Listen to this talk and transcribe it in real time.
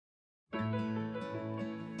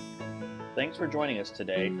Thanks for joining us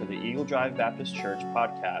today for the Eagle Drive Baptist Church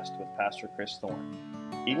podcast with Pastor Chris Thorne.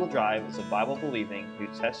 Eagle Drive is a Bible-believing New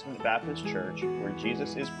Testament Baptist church where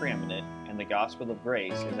Jesus is preeminent and the gospel of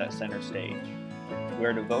grace is at center stage. We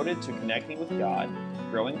are devoted to connecting with God,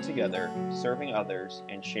 growing together, serving others,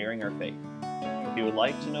 and sharing our faith. If you would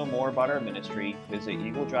like to know more about our ministry, visit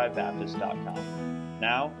eagledrivebaptist.com.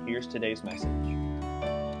 Now, here's today's message.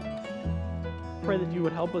 Pray that you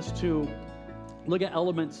would help us to look at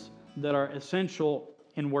elements that are essential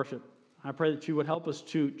in worship. I pray that you would help us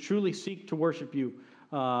to truly seek to worship you,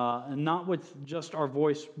 and not with just our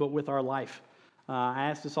voice, but with our life. I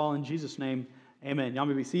ask this all in Jesus' name. Amen. Y'all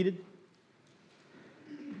may be seated.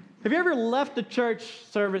 Have you ever left a church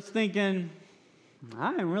service thinking,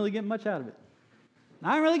 I didn't really get much out of it?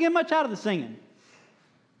 I didn't really get much out of the singing.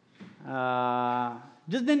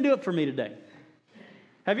 Just didn't do it for me today.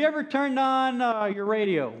 Have you ever turned on your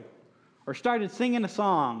radio or started singing a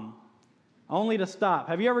song only to stop?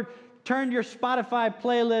 Have you ever turned your Spotify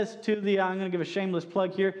playlist to the, I'm going to give a shameless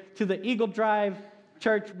plug here, to the Eagle Drive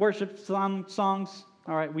Church worship songs?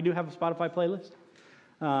 All right, we do have a Spotify playlist.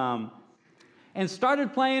 And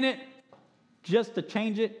started playing it just to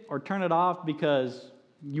change it or turn it off because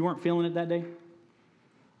you weren't feeling it that day?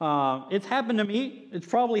 It's happened to me. It's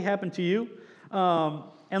probably happened to you.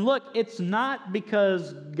 And look, it's not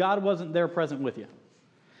because God wasn't there present with you.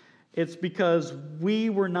 It's because we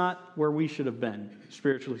were not where we should have been,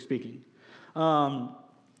 spiritually speaking.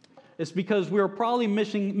 It's because we were probably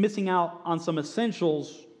missing out on some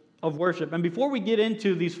essentials of worship. And before we get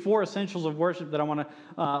into these 4 essentials of worship that I want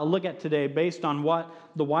to look at today, based on what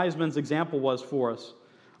the wise men's example was for us,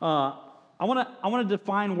 I want to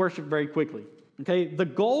define worship very quickly. Okay, the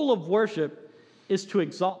goal of worship is to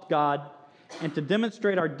exalt God and to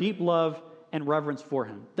demonstrate our deep love and reverence for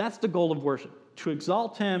Him. That's the goal of worship, to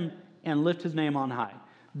exalt Him and lift His name on high.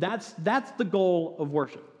 That's the goal of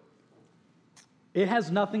worship. It has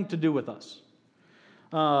nothing to do with us.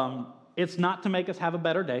 It's not to make us have a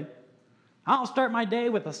better day. I'll start my day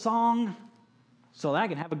with a song so that I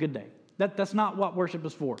can have a good day. That's not what worship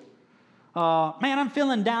is for. Man, I'm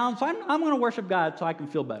feeling down, so I'm going to worship God so I can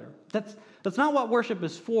feel better. That's not what worship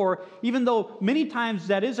is for, even though many times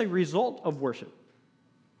that is a result of worship.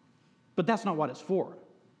 But that's not what it's for.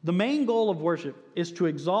 The main goal of worship is to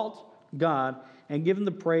exalt God and give Him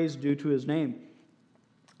the praise due to His name.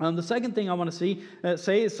 The second thing I want to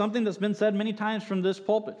say is something that's been said many times from this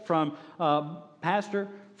pulpit, from Pastor,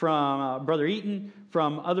 from Brother Eaton,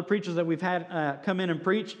 from other preachers that we've had come in and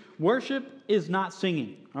preach. Worship is not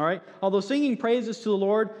singing, all right? Although singing praises to the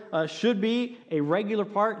Lord should be a regular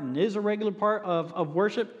part and is a regular part of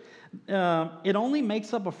worship, it only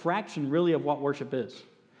makes up a fraction, really, of what worship is.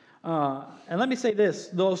 And let me say this,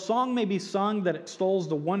 though a song may be sung that extols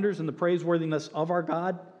the wonders and the praiseworthiness of our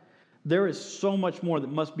God, there is so much more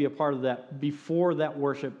that must be a part of that before that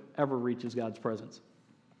worship ever reaches God's presence.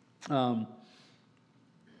 I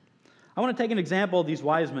want to take an example of these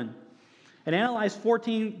wise men and analyze 4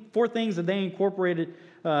 things that they incorporated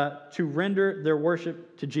to render their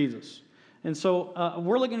worship to Jesus. And so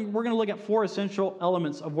we're going to look at 4 essential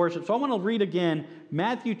elements of worship. So I want to read again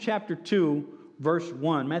Matthew chapter 2, verse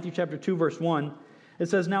 1. Matthew chapter 2, verse 1. It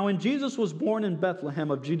says, "Now when Jesus was born in Bethlehem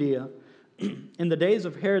of Judea, in the days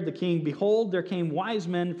of Herod the king, behold, there came wise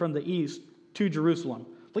men from the east to Jerusalem."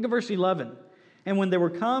 Look at verse 11. "And when they were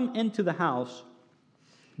come into the house,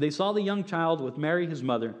 they saw the young child with Mary his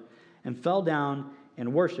mother, and fell down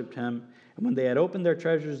and worshipped Him. And when they had opened their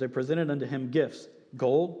treasures, they presented unto Him gifts,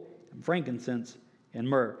 gold, and frankincense, and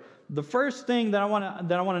myrrh." The first thing that I want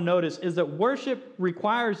to notice is that worship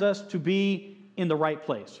requires us to be in the right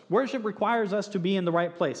place. Worship requires us to be in the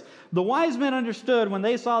right place. The wise men understood when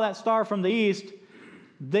they saw that star from the east,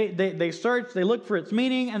 they searched, they looked for its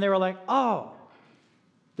meaning, and they were like, oh,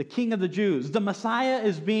 the King of the Jews, the Messiah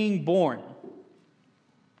is being born.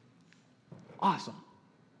 Awesome.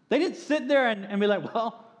 They didn't sit there and be like,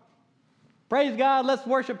 well, praise God, let's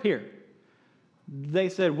worship here. They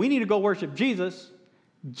said, we need to go worship Jesus.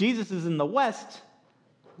 Jesus is in the west.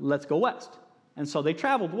 Let's go west. And so they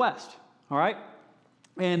traveled west. All right?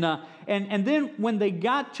 And then when they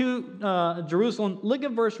got to Jerusalem, look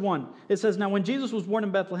at verse 1. It says, "Now when Jesus was born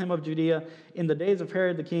in Bethlehem of Judea, in the days of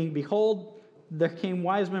Herod the king, behold, there came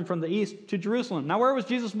wise men from the east to Jerusalem." Now where was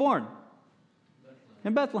Jesus born?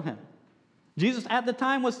 In Bethlehem. Jesus at the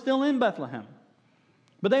time was still in Bethlehem.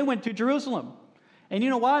 But they went to Jerusalem. And you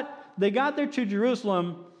know what? They got there to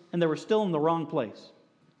Jerusalem, and they were still in the wrong place.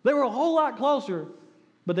 They were a whole lot closer,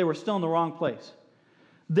 but they were still in the wrong place.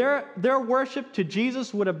 Their worship to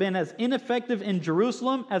Jesus would have been as ineffective in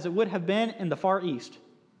Jerusalem as it would have been in the Far East.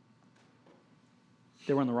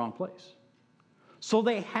 They were in the wrong place. So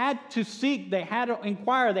they had to seek, they had to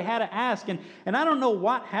inquire, they had to ask. And I don't know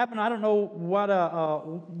what happened. I don't know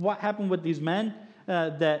what happened with these men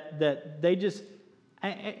that they just...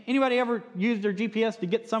 Anybody ever use their GPS to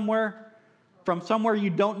get somewhere from somewhere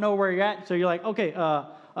you don't know where you're at? So you're like, okay,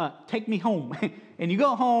 take me home. And you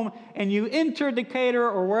go home and you enter Decatur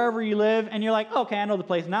or wherever you live, and you're like, okay, I know the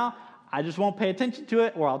place now. I just won't pay attention to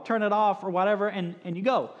it, or I'll turn it off or whatever, and you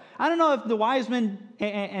go. I don't know if the wise men,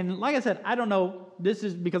 and like I said, I don't know, this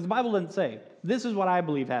is because the Bible doesn't say. This is what I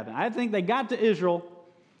believe happened. I think they got to Israel,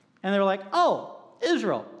 and they were like, oh,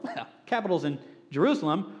 Israel, well, capital's in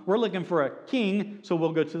Jerusalem. We're looking for a king, so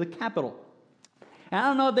we'll go to the capital. And I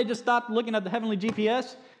don't know if they just stopped looking at the heavenly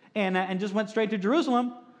GPS and just went straight to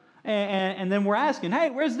Jerusalem, and then we're asking, hey,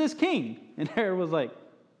 where's this king? And Herod was like,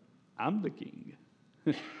 I'm the king.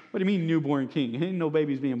 What do you mean newborn king? Ain't no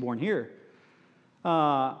babies being born here.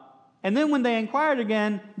 And then when they inquired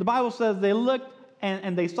again, the Bible says they looked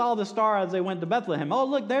and they saw the star as they went to Bethlehem. Oh,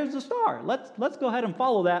 look, there's the star. Let's go ahead and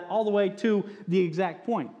follow that all the way to the exact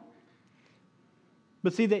point.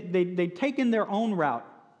 But see, they'd taken their own route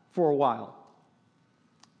for a while.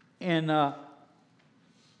 And, but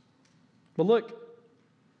look,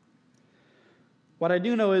 what I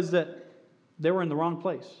do know is that they were in the wrong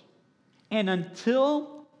place. And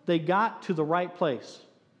until they got to the right place,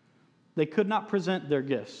 they could not present their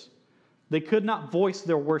gifts. They could not voice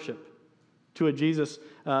their worship to a Jesus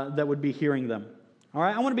that would be hearing them. All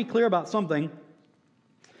right, I want to be clear about something.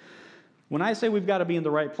 When I say we've got to be in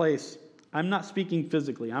the right place, I'm not speaking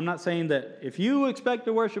physically. I'm not saying that if you expect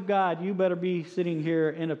to worship God, you better be sitting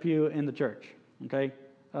here in a pew in the church. Okay?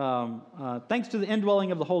 Thanks to the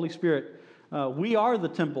indwelling of the Holy Spirit, we are the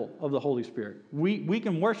temple of the Holy Spirit. We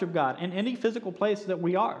can worship God in any physical place that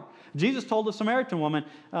we are. Jesus told the Samaritan woman,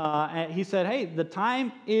 he said, hey, the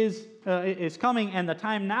time is coming and the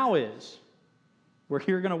time now is where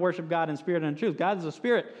you're going to worship God in spirit and in truth. God is a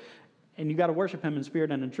spirit, and you got to worship him in spirit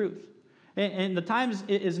and in truth. And the time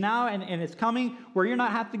is now, and it's coming where you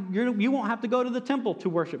won't have to go to the temple to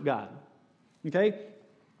worship God. Okay?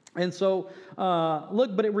 And so,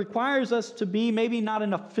 look, but it requires us to be maybe not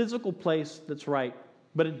in a physical place that's right,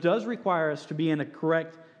 but it does require us to be in a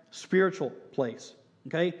correct spiritual place.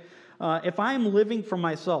 Okay? If I'm living for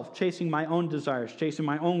myself, chasing my own desires, chasing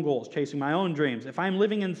my own goals, chasing my own dreams, if I'm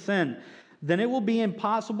living in sin, then it will be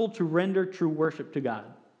impossible to render true worship to God.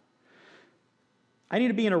 I need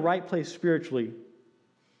to be in a right place spiritually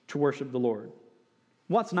to worship the Lord.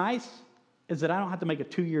 What's nice is that I don't have to make a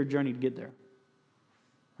 2-year journey to get there.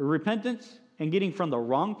 Repentance and getting from the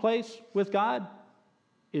wrong place with God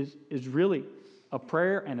is really a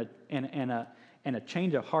prayer and a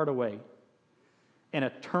change of heart away. And a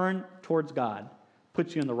turn towards God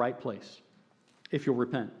puts you in the right place if you'll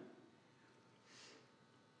repent.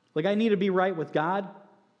 Like, I need to be right with God,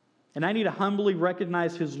 and I need to humbly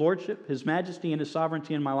recognize his lordship, his majesty, and his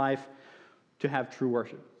sovereignty in my life to have true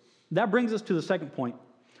worship. That brings us to the second point.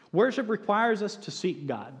 Worship requires us to seek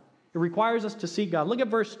God. It requires us to seek God. Look at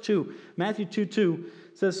verse 2. Matthew 2:2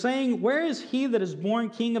 says, saying, where is he that is born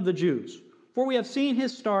King of the Jews? For we have seen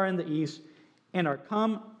his star in the east and are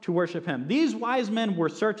come to worship him. These wise men were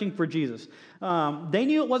searching for Jesus. They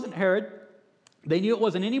knew it wasn't Herod. They knew it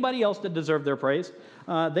wasn't anybody else that deserved their praise.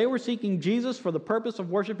 They were seeking Jesus for the purpose of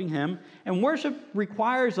worshiping him. And worship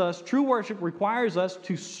requires us, true worship requires us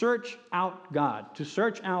to search out God, to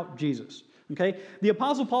search out Jesus. Okay? The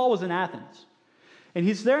Apostle Paul was in Athens. And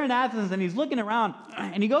he's there in Athens, and he's looking around,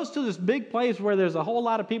 and he goes to this big place where there's a whole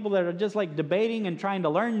lot of people that are just like debating and trying to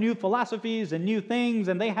learn new philosophies and new things,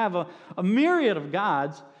 and they have a myriad of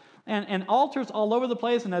gods and altars all over the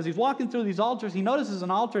place. And as he's walking through these altars, he notices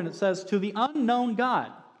an altar, and it says, to the unknown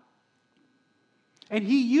God. And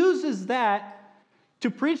he uses that to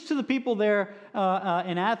preach to the people there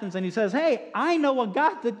in Athens, and he says, hey, I know a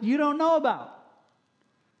God that you don't know about.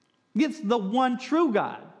 It's the one true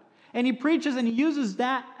God. And he preaches and he uses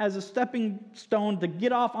that as a stepping stone to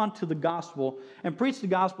get off onto the gospel and preach the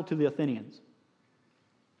gospel to the Athenians.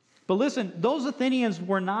 But listen, those Athenians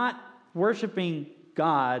were not worshiping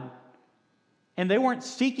God, and they weren't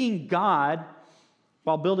seeking God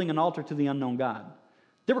while building an altar to the unknown God.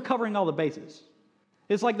 They were covering all the bases.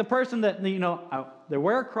 It's like the person that, they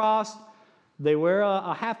wear a cross, they wear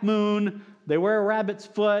a half moon, they wear a rabbit's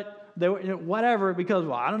foot, whatever, because,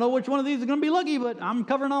 I don't know which one of these is going to be lucky, but I'm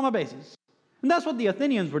covering all my bases. And that's what the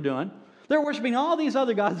Athenians were doing. They're worshiping all these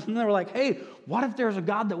other gods, and they were like, hey, what if there's a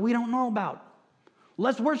God that we don't know about?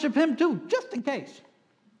 Let's worship him too, just in case.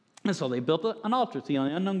 And so they built an altar to the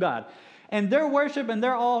unknown God. And their worship and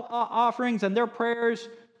their offerings and their prayers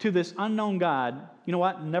to this unknown God, you know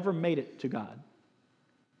what, never made it to God.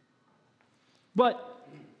 But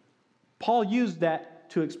Paul used that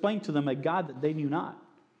to explain to them a God that they knew not.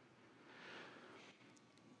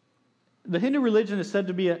 The Hindu religion is said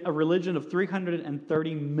to be a religion of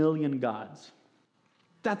 330 million gods.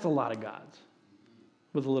 That's a lot of gods,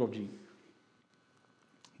 with a little g.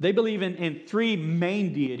 They believe in three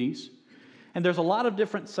main deities, and there's a lot of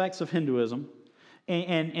different sects of Hinduism,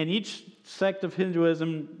 and each sect of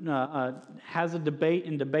Hinduism has a debate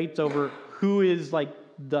and debates over who is like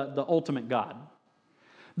the ultimate God.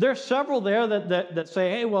 There are several there that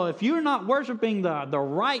say, hey, well, if you're not worshiping the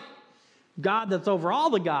right God that's over all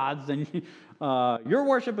the gods, then your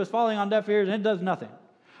worship is falling on deaf ears and it does nothing.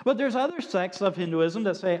 But there's other sects of Hinduism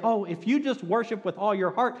that say, oh, if you just worship with all your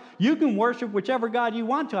heart, you can worship whichever God you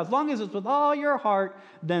want to. As long as it's with all your heart,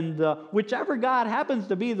 then whichever God happens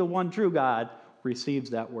to be the one true God receives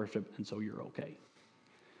that worship, and so you're okay.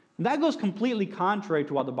 And that goes completely contrary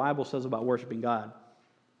to what the Bible says about worshiping God.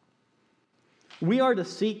 We are to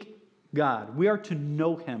seek God. We are to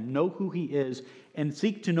know Him, know who He is, and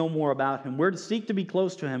seek to know more about Him. We're to seek to be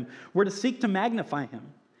close to Him. We're to seek to magnify Him.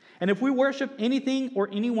 And if we worship anything or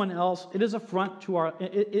anyone else, it is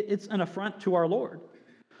it's an affront to our Lord.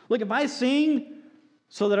 Look, if I sing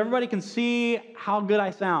so that everybody can see how good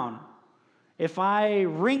I sound, if I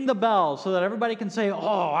ring the bell so that everybody can say, oh,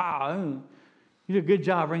 wow, you did a good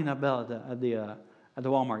job ringing that bell at the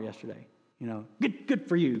Walmart yesterday. You know, good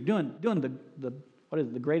for you, doing the what is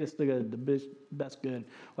it, the greatest, the good, the best good,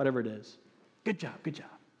 whatever it is. Good job.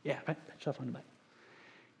 Yeah, pat yourself on the back.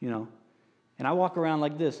 You know, and I walk around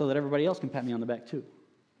like this so that everybody else can pat me on the back too.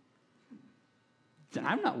 Then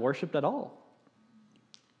I'm not worshipped at all.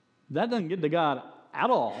 That doesn't get to God at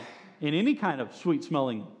all in any kind of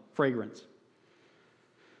sweet-smelling fragrance.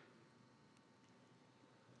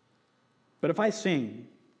 But if I sing,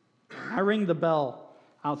 I ring the bell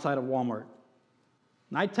outside of Walmart,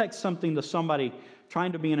 and I text something to somebody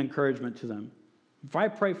trying to be an encouragement to them, if I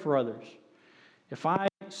pray for others, if I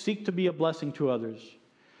seek to be a blessing to others,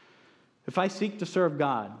 if I seek to serve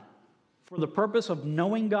God for the purpose of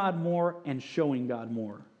knowing God more and showing God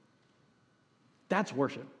more, that's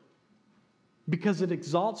worship. Because it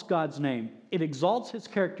exalts God's name, it exalts His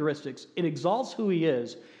characteristics, it exalts who He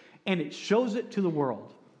is, and it shows it to the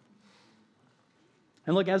world.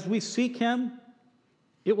 And look, as we seek Him,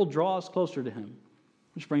 it will draw us closer to Him,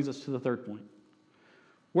 which brings us to the third point.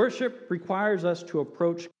 Worship requires us to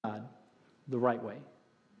approach God the right way.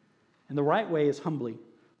 And the right way is humbly.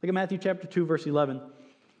 Look at Matthew chapter 2, verse 11.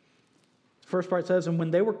 The first part says, and when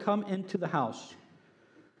they were come into the house,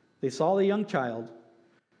 they saw the young child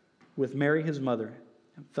with Mary his mother,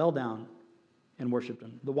 and fell down and worshipped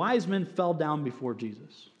Him. The wise men fell down before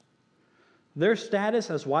Jesus. Their status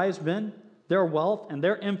as wise men, their wealth, and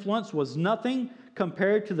their influence was nothing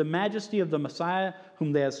compared to the majesty of the Messiah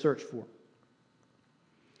whom they had searched for.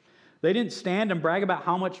 They didn't stand and brag about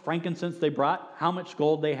how much frankincense they brought, how much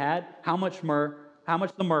gold they had, how much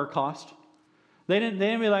the myrrh cost. They didn't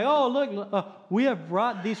be like, oh, look, we have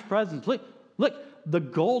brought these presents. Look, the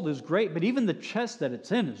gold is great, but even the chest that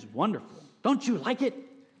it's in is wonderful. Don't you like it?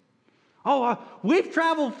 Oh, we've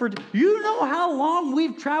traveled you know how long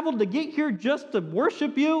we've traveled to get here just to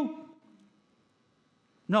worship you?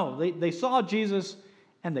 No, they saw Jesus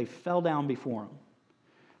and they fell down before Him.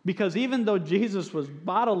 Because even though Jesus was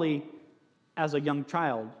bodily as a young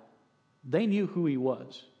child, they knew who He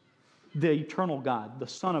was. The eternal God, the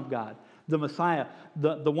Son of God, the Messiah,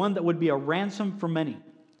 the one that would be a ransom for many.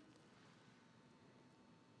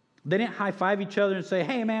 They didn't high-five each other and say,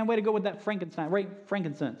 hey, man, way to go with that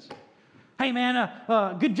frankincense. Hey, man,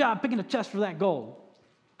 good job picking a chest for that gold.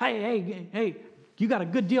 Hey, you got a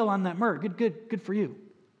good deal on that myrrh. Good for you.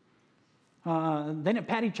 They didn't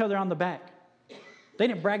pat each other on the back. They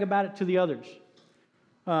didn't brag about it to the others.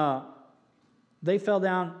 They fell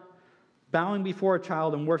down, bowing before a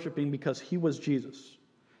child and worshiping because He was Jesus.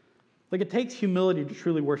 Like, it takes humility to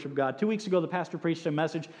truly worship God. 2 weeks ago, the pastor preached a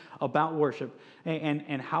message about worship,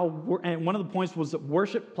 and one of the points was that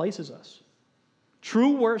worship places us.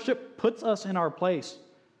 True worship puts us in our place,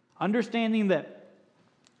 understanding that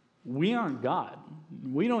we aren't God.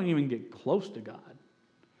 We don't even get close to God.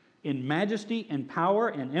 In majesty and power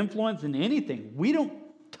and influence and anything, we don't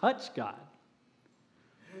touch God.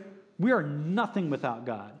 We are nothing without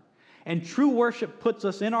God. And true worship puts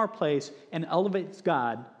us in our place and elevates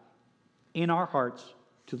God in our hearts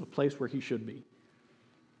to the place where He should be.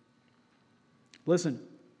 Listen,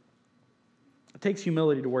 it takes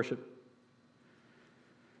humility to worship.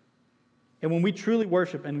 And when we truly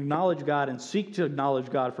worship and acknowledge God and seek to acknowledge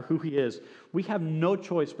God for who He is, we have no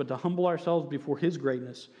choice but to humble ourselves before His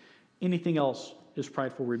greatness. Anything else is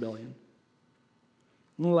prideful rebellion.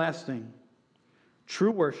 And the last thing,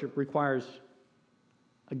 True worship requires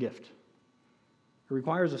a gift. It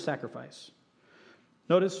requires a sacrifice.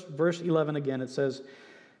 Notice verse 11 again. It says,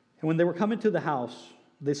 "And when they were coming to the house,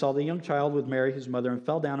 they saw the young child with Mary, his mother, and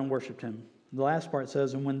fell down and worshipped him." The last part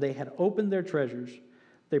says, "And when they had opened their treasures,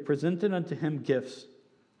 they presented unto him gifts,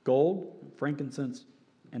 gold, frankincense,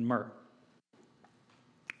 and myrrh."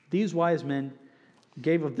 These wise men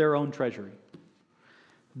gave of their own treasury.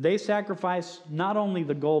 They sacrificed not only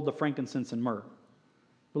the gold, the frankincense, and myrrh,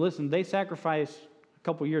 but listen, they sacrificed a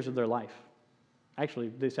couple years of their life. Actually,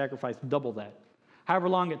 they sacrificed double that. However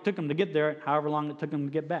long it took them to get there, however long it took them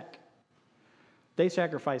to get back. They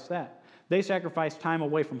sacrificed that. They sacrificed time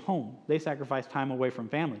away from home. They sacrificed time away from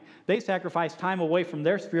family. They sacrificed time away from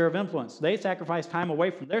their sphere of influence. They sacrificed time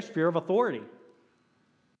away from their sphere of authority.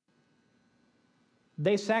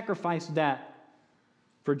 They sacrificed that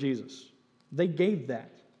for Jesus. They gave that.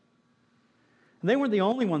 And they weren't the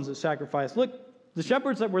only ones that sacrificed. Look, the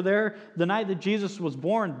shepherds that were there the night that Jesus was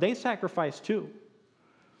born, they sacrificed too.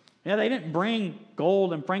 Yeah, they didn't bring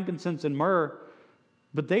gold and frankincense and myrrh,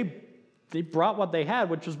 but they brought what they had,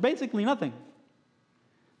 which was basically nothing.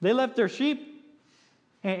 They left their sheep,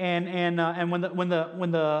 and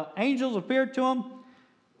when the angels appeared to them,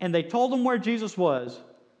 and they told them where Jesus was,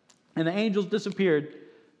 and the angels disappeared,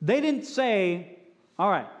 they didn't say, "All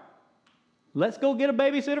right, let's go get a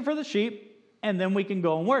babysitter for the sheep, and then we can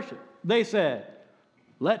go and worship." They said,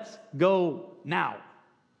 "Let's go now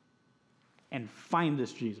and find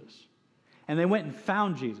this Jesus." And they went and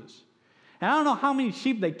found Jesus. And I don't know how many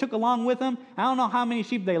sheep they took along with them. I don't know how many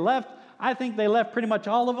sheep they left. I think they left pretty much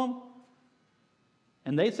all of them.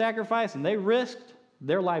 And they sacrificed and they risked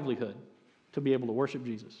their livelihood to be able to worship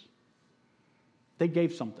Jesus. They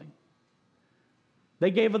gave something.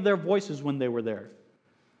 They gave of their voices when they were there.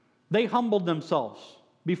 They humbled themselves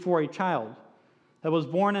before a child that was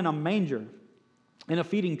born in a manger, in a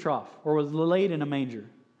feeding trough, or was laid in a manger,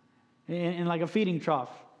 in like a feeding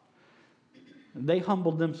trough. They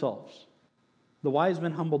humbled themselves. The wise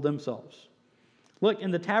men humbled themselves. Look, in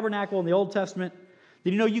the tabernacle in the Old Testament,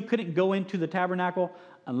 did you know you couldn't go into the tabernacle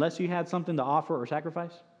unless you had something to offer or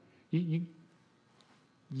sacrifice?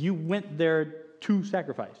 You went there to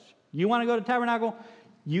sacrifice. You want to go to the tabernacle?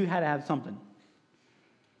 You had to have something.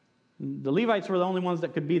 The Levites were the only ones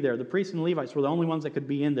that could be there. The priests and the Levites were the only ones that could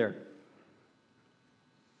be in there.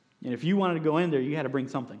 And if you wanted to go in there, you had to bring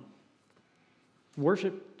something.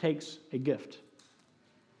 Worship takes a gift.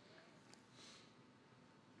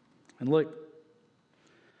 And look,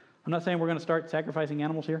 I'm not saying we're going to start sacrificing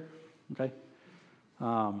animals here, okay?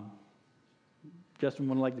 Justin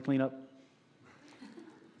wouldn't like to clean up.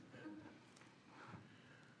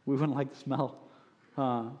 We wouldn't like the smell.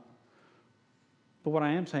 But what I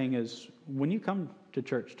am saying is, when you come to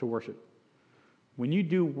church to worship, when you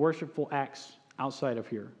do worshipful acts outside of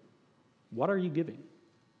here, what are you giving?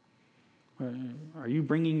 Are you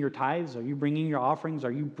bringing your tithes? Are you bringing your offerings?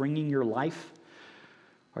 Are you bringing your life?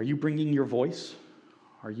 Are you bringing your voice?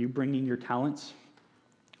 Are you bringing your talents?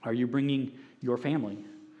 Are you bringing your family?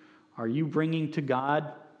 Are you bringing to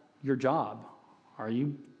God your job? Are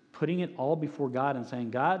you putting it all before God and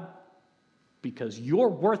saying, "God, because you're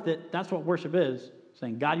worth it," that's what worship is,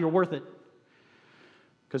 saying, "God, you're worth it.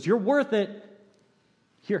 Because you're worth it,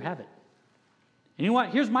 here, have it. And you know what?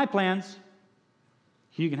 Here's my plans.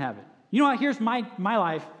 You can have it. You know what? Here's my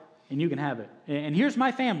life, and you can have it. And here's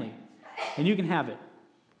my family, and you can have it."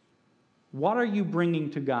 What are you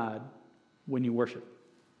bringing to God when you worship?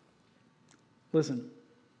 Listen,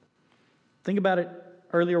 think about it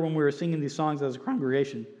earlier when we were singing these songs as a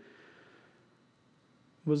congregation.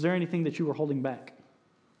 Was there anything that you were holding back?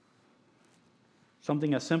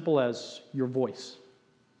 Something as simple as your voice,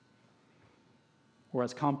 or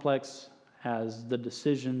as complex as the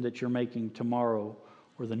decision that you're making tomorrow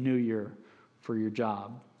or the new year for your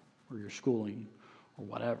job or your schooling or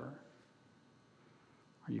whatever.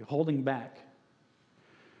 Are you holding back?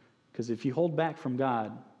 Because if you hold back from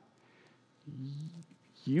God,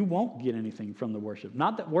 you won't get anything from the worship.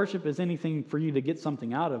 Not that worship is anything for you to get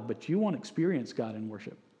something out of, but you won't experience God in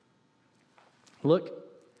worship. Look,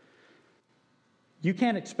 you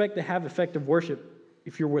can't expect to have effective worship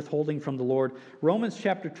if you're withholding from the Lord. Romans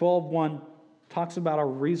chapter 12:1 talks about our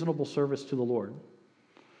reasonable service to the Lord.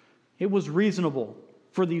 It was reasonable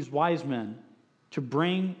for these wise men to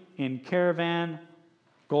bring in caravan,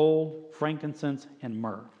 gold, frankincense, and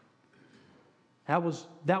myrrh. That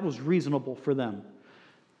was reasonable for them.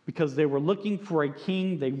 Because they were looking for a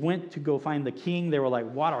king. They went to go find the king. They were like,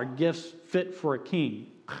 "What are gifts fit for a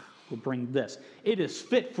king?" We'll bring this. It is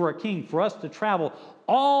fit for a king for us to travel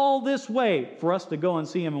all this way for us to go and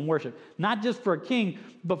see him and worship. Not just for a king,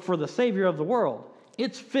 but for the Savior of the world.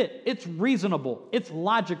 It's fit, it's reasonable, it's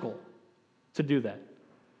logical to do that.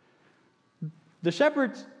 The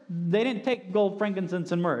shepherds, they didn't take gold,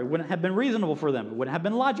 frankincense, and myrrh. It wouldn't have been reasonable for them. It wouldn't have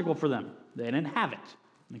been logical for them. They didn't have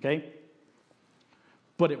it, okay?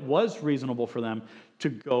 But it was reasonable for them to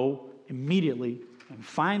go immediately and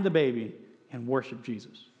find the baby and worship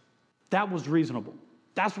Jesus. That was reasonable.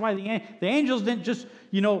 That's why the angels didn't just,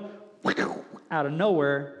 out of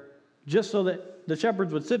nowhere, just so that the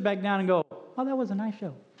shepherds would sit back down and go, oh, that was a nice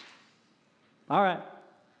show. All right.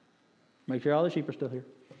 Make sure all the sheep are still here.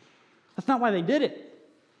 That's not why they did it.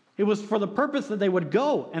 It was for the purpose that they would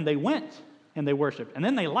go, and they went, and they worshiped. And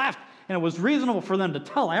then they left, and it was reasonable for them to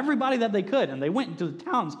tell everybody that they could. And they went into the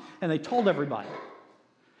towns, and they told everybody.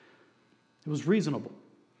 It was reasonable.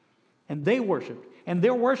 And they worshiped. And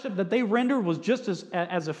their worship that they rendered was just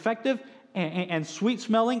as effective and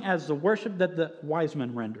sweet-smelling as the worship that the wise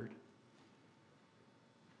men rendered.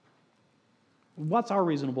 What's our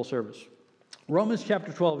reasonable service? Romans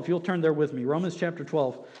chapter 12, if you'll turn there with me. Romans chapter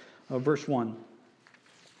 12, verse 1.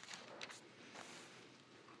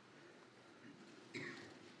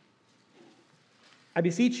 I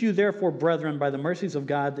beseech you, therefore, brethren, by the mercies of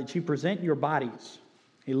God, that you present your bodies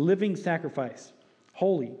a living sacrifice,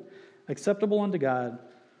 holy, acceptable unto God,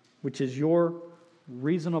 which is your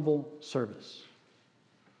reasonable service.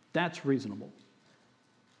 That's reasonable.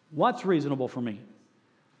 What's reasonable for me?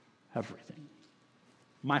 Everything.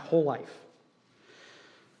 My whole life.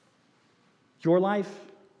 Your life,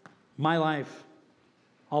 my life,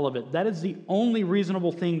 all of it. That is the only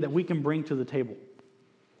reasonable thing that we can bring to the table.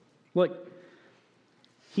 Look,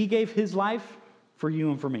 He gave His life for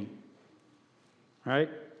you and for me. All right?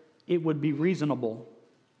 It would be reasonable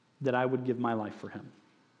that I would give my life for Him.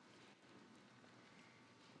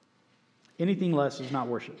 Anything less is not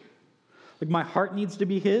worship. Like, my heart needs to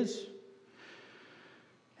be His.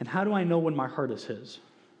 And how do I know when my heart is His?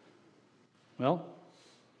 Well,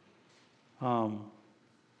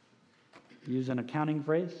 use an accounting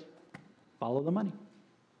phrase, follow the money.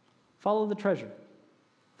 Follow the treasure.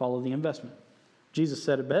 Follow the investment. Jesus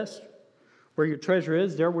said it best, where your treasure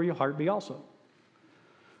is, there will your heart be also.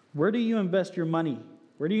 Where do you invest your money?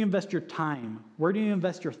 Where do you invest your time? Where do you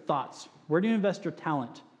invest your thoughts? Where do you invest your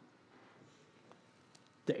talent?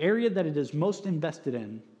 The area that it is most invested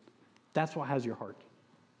in, that's what has your heart.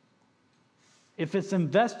 If it's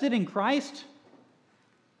invested in Christ,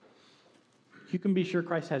 you can be sure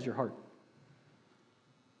Christ has your heart.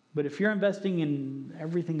 But if you're investing in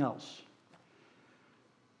everything else,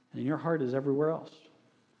 and your heart is everywhere else,